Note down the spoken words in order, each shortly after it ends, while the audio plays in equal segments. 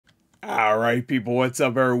All right, people, what's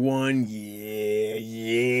up, everyone? Yeah,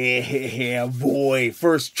 boy.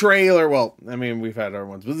 First trailer. Well, I mean, we've had other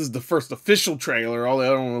ones, but this is the first official trailer. All the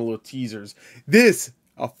other ones were little teasers. This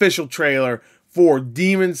official trailer for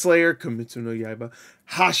Demon Slayer, Kimetsu no Yaiba,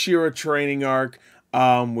 Hashira training arc,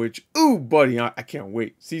 which, ooh, buddy, I can't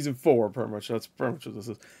wait. Season 4, pretty much. That's pretty much what this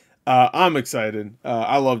is. I'm excited.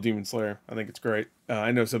 I love Demon Slayer. I think it's great.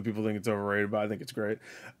 I know some people think it's overrated, but I think it's great.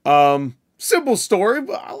 Simple story,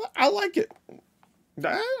 but I like it.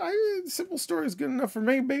 Simple story is good enough for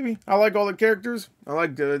me, baby. I like all the characters. I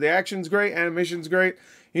like the action's great, animation's great.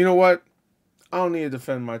 You know what? I don't need to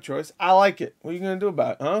defend my choice. I like it. What are you gonna do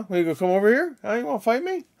about it, huh? Are you gonna come over here? Huh? You wanna fight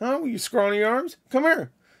me? Huh? Will you scrawny your arms? Come here.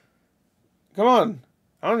 Come on.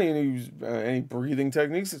 I don't need to use any breathing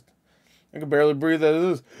techniques. I can barely breathe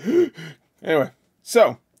as it is. Anyway,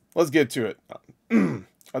 so let's get to it.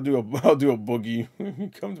 I'll do a boogie.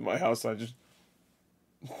 Come to my house. I just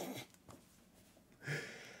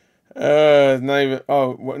not even.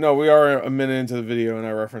 Oh no, we are a minute into the video and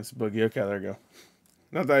I referenced boogie. Okay, there you go.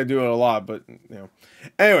 Not that I do it a lot, but you know.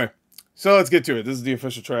 Anyway, so let's get to it. This is the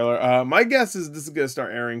official trailer. My guess is this is gonna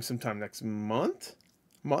start airing sometime next month.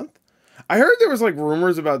 I heard there was like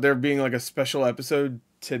rumors about there being like a special episode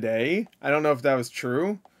today. I don't know if that was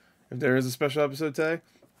true. If there is a special episode today.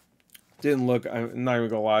 Didn't look. I'm not even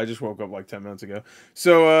gonna lie. I just woke up like 10 minutes ago.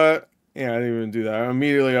 So, yeah, I didn't even do that.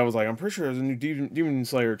 Immediately, I was like, I'm pretty sure there's a new Demon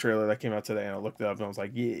Slayer trailer that came out today, and I looked it up, and I was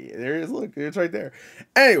like, yeah, there it is. Look, it's right there.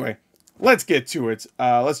 Anyway, let's get to it.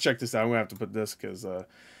 Let's check this out. I'm gonna have to put this because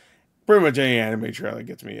pretty much any anime trailer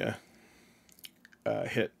gets me a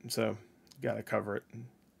hit. So, gotta cover it.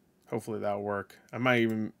 Hopefully that'll work. I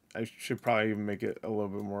should probably even make it a little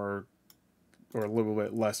bit more or a little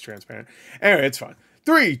bit less transparent. Anyway, it's fine.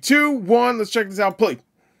 3, 2, 1, let's check this out. Play.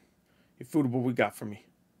 Ufotable, we got for me.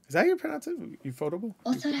 Is that your pronunciation? Ufotable?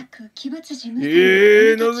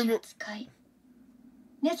 Yeah, no.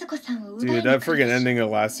 Dude, that friggin' ending of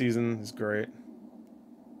last season is great.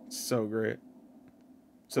 So great.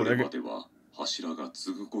 So they're good. Okay, so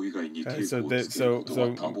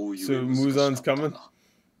Muzan's coming?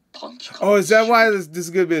 Oh, is that why this is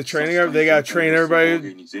gonna be the training arc? They gotta train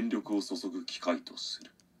everybody.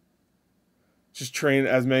 Just train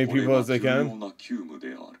as many people as they can.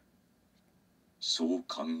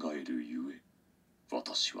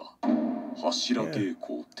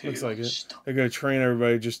 Looks like it. They're gonna train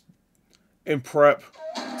everybody just in prep.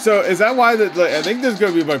 So is that why that? Like, I think there's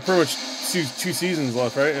gonna be like pretty much two seasons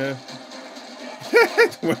left, right? Yeah.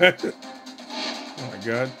 Oh my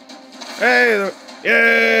god! Hey, yeah,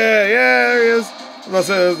 there he is. I'm not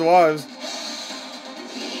saying there's the wives.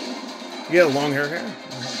 He had long hair.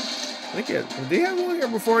 I think did he have long hair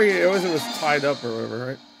before it was tied up or whatever,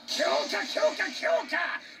 right?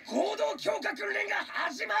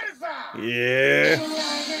 Yeah.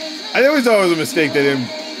 I always thought it was a mistake they didn't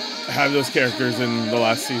have those characters in the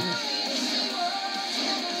last season.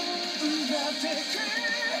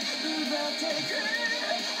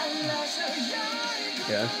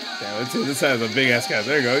 Yeah, let's see. This has a big ass cat.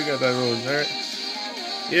 There you go. You got that little. All right.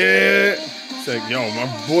 Yeah. It's like, yo, my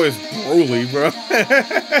boy's Broly, bro.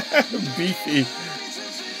 Beefy.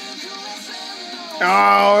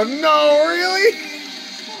 Oh, no, really?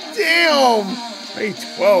 Damn. May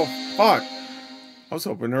 12th. Fuck. I was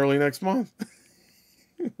hoping early next month.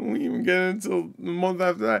 We even get it until the month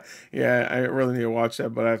after that. Yeah, I really need to watch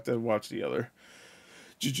that, but I have to watch the other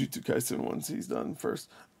Jujutsu Kaisen once he's done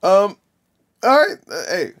first. All right.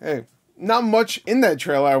 Hey. Not much in that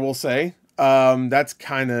trailer, I will say. That's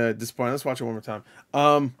kind of disappointing. Let's watch it one more time.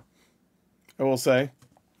 I will say.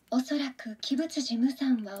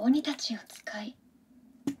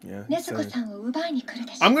 Yeah.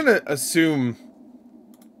 I'm gonna assume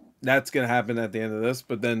that's gonna happen at the end of this,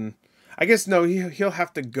 but then I guess no, he'll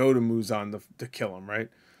have to go to Muzan to kill him, right?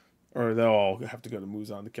 Or they'll all have to go to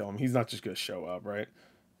Muzan to kill him. He's not just gonna show up, right?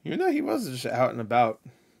 You know, he was just out and about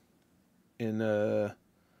in was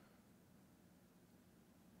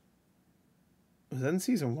that in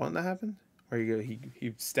season 1 that happened? Where he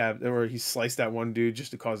stabbed or he sliced that one dude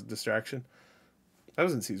just to cause a distraction? That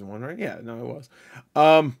was in season 1, right? Yeah, no, it was.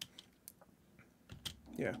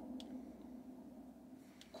 Yeah.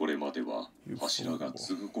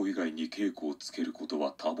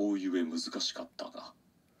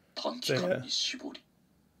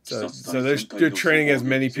 So they're training as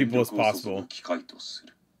many people as possible.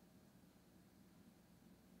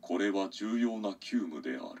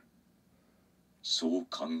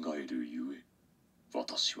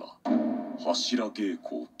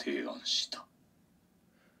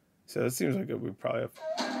 So that seems like we probably have.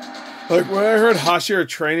 Like when I heard Hashira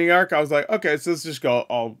training arc, I was like, okay, so this is just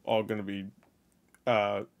all gonna be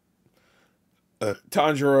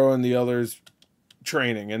Tanjiro and the others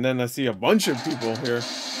training, and then I see a bunch of people here,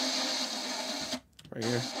 right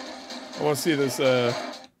here. I want to see this.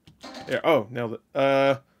 Yeah. Oh, nailed it.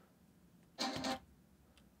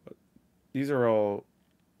 These are all.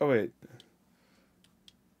 Oh wait,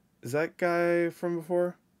 is that guy from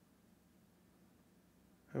before?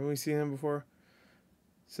 Haven't we seen him before?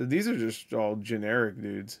 So these are just all generic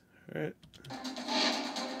dudes, right?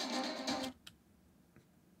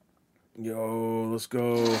 Yo, let's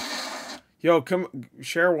go. Yo, come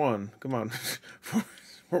share one. Come on,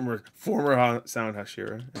 former sound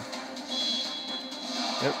Hashira.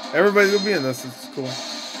 Yep, everybody will be in this. It's cool.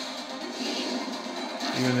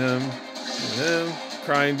 Even him,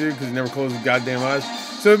 crying dude because he never closed his goddamn eyes.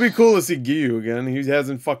 So it'd be cool to see Giyu again. He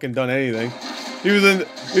hasn't fucking done anything. He was in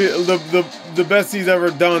the best he's ever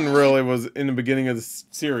done. Really was in the beginning of the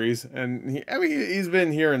series, and I mean he's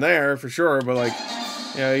been here and there for sure. But like,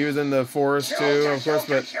 yeah, he was in the forest too, of course.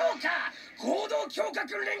 But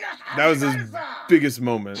that was his biggest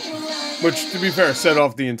moment, which, to be fair, set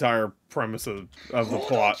off the entire premise of the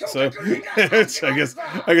plot. So I guess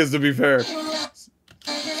to be fair.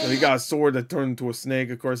 So he got a sword that turned into a snake.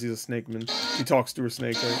 Of course, he's a snakeman. He talks to a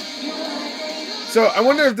snake, right? So I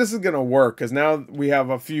wonder if this is going to work, because now we have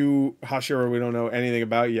a few Hashira we don't know anything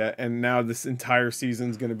about yet, and now this entire season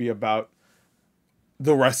is going to be about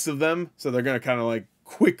the rest of them. So they're going to kind of like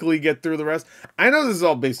quickly get through the rest. I know this is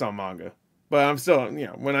all based on manga, but I'm still,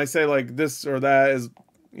 when I say like this or that is,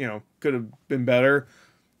 could have been better,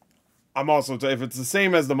 I'm also, if it's the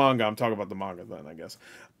same as the manga, I'm talking about the manga then, I guess,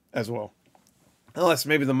 as well. Unless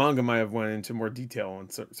maybe the manga might have went into more detail on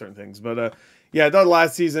certain things, but yeah, I thought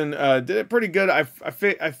last season did it pretty good. I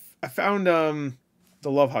found the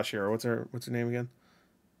Love Hashira. What's her name again?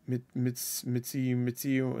 Mitzi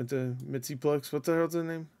Plex. What's her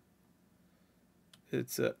name?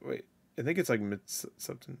 It's wait, I think it's like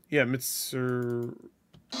something. Yeah, Mitsuri.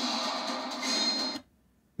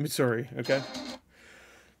 Okay.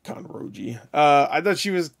 Kanroji. I thought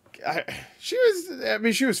she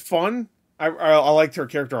was fun. I liked her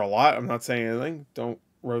character a lot. I'm not saying anything. Don't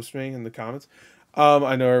roast me in the comments.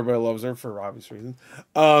 I know everybody loves her for obvious reasons.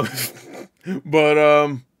 But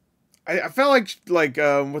I felt like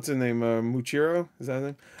what's his name? Muchiro? Is that his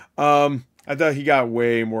name? I thought he got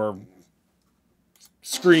way more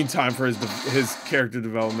screen time for his character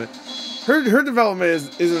development. Her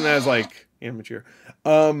development isn't as like immature.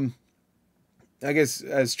 I guess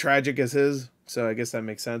as tragic as his. So I guess that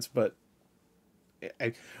makes sense. But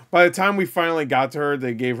by the time we finally got to her,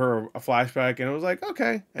 they gave her a flashback, and it was like,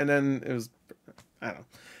 okay. And then it was, I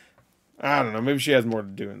don't know. Maybe she has more to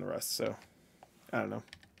do in the rest, so I don't know.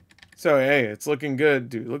 So, hey, it's looking good,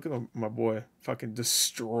 dude. Look at my boy, fucking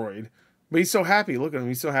destroyed. But he's so happy. Look at him.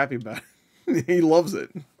 He's so happy about it. He loves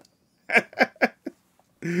it.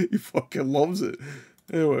 He fucking loves it.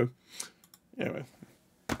 Anyway.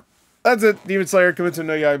 That's it. Demon Slayer, Kimetsu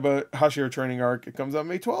no Yaiba, Hashira training arc. It comes out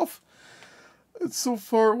May 12th. It's so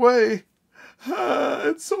far away.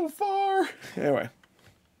 It's so far. Anyway.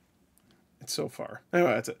 It's so far.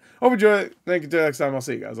 Anyway, that's it. Hope you enjoy it. Thank you. Till next time. I'll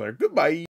see you guys later. Goodbye.